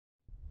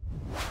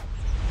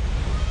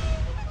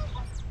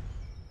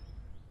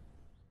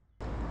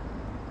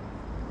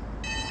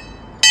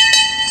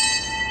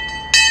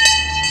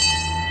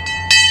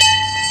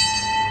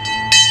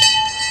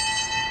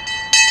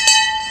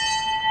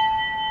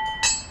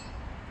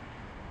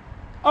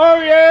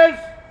Oh yes!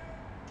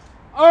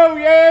 Oh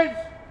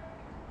yes!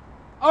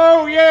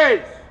 Oh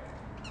yes!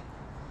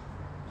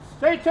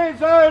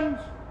 Citizens,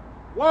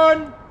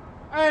 one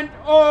and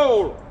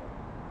all,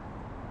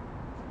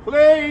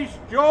 please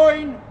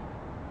join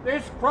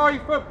this cry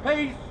for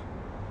peace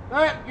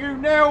that you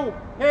now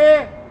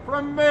hear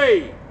from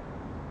me.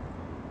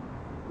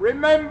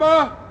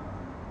 Remember,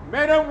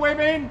 men and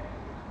women,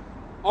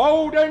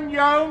 old and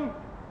young,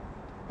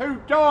 who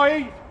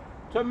died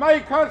to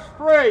make us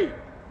free.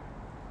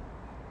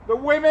 The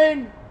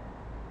women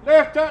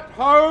left at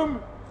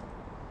home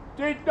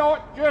did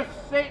not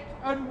just sit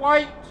and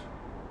wait.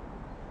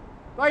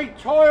 They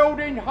toiled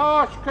in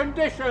harsh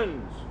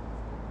conditions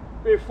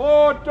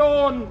before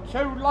dawn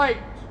too late.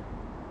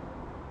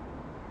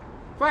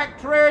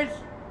 Factories,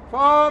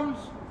 farms,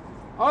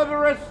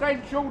 other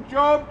essential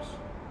jobs.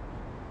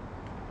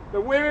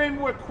 The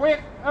women were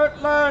quick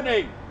at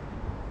learning.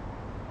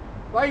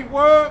 They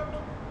worked,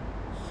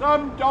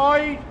 some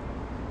died,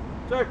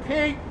 to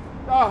keep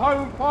the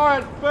home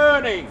fires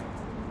burning.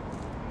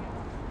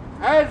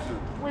 As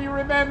we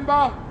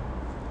remember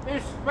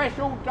this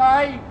special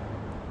day,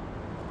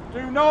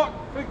 do not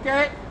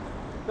forget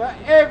that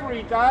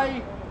every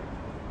day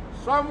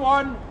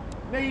someone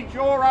needs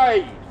your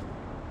aid.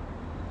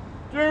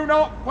 Do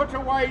not put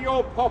away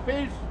your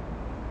poppies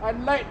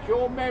and let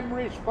your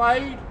memories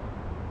fade.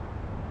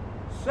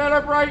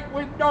 Celebrate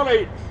with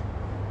knowledge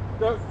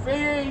that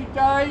VE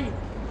Day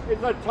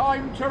is a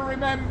time to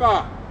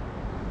remember.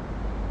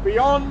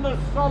 Beyond the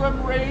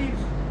solemn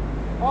wreaths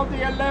of the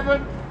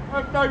 11th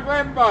of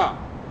November,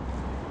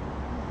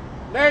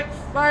 let's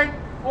thank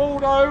all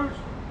those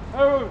who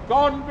have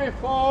gone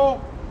before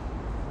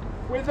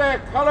with their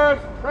colours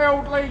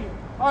proudly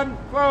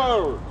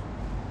unfurled.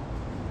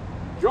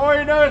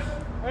 Join us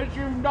as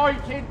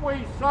united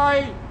we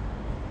say,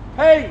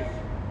 peace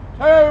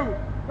to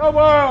the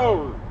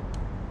world.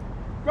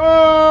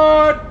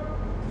 God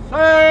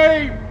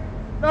save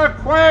the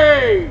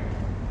Queen.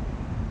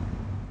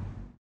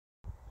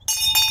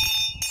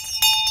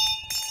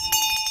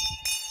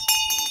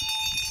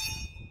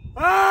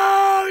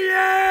 Oh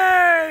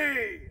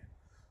yay!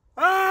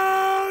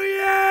 Oh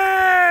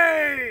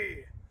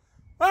yay!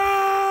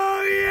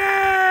 Oh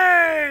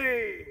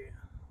yay!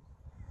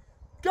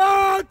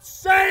 God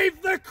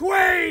save the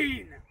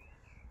Queen!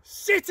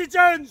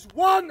 Citizens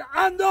one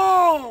and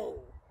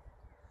all!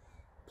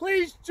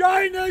 Please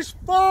join us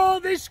for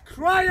this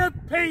cry of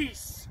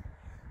peace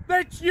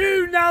that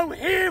you now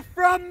hear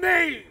from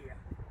me.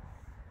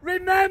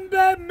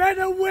 Remember men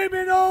and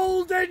women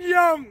old and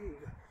young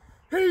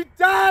who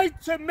died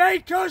to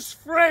make us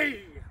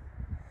free.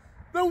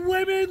 The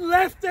women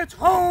left at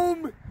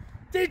home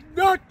did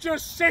not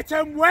just sit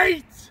and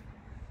wait.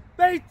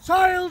 They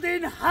toiled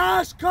in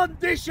harsh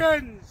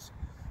conditions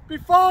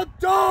before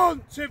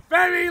dawn to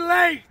very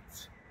late.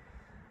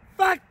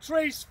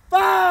 Factories,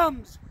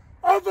 farms,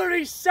 other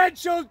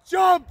essential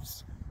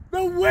jobs,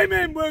 the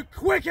women were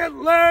quick at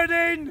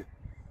learning.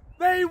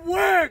 They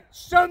worked,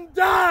 some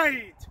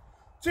died,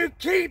 to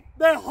keep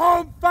the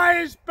home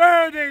fires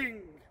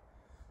burning.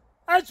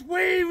 As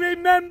we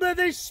remember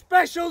this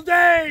special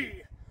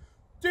day,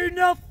 do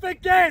not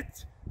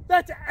forget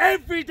that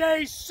every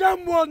day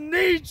someone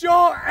needs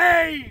your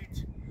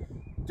aid.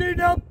 Do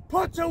not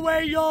put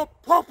away your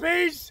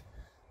poppies,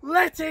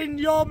 letting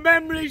your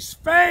memories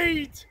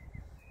fade.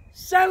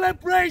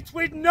 Celebrate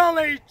with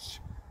knowledge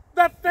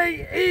that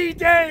VE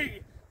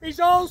Day is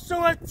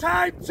also a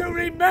time to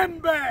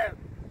remember.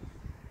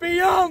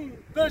 Beyond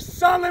the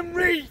solemn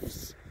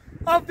wreaths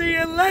of the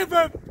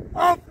 11th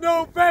of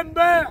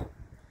November,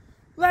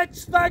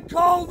 let's thank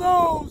all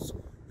those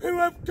who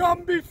have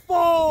gone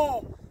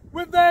before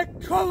with their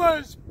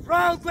colours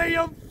proudly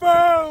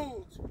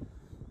unfurled.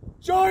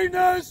 Join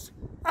us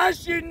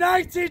as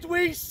united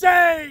we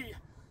say,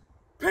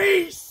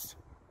 peace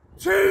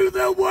to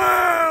the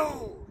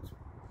world.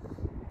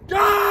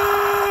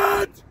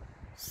 God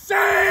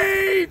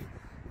save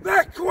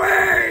the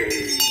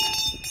Queen!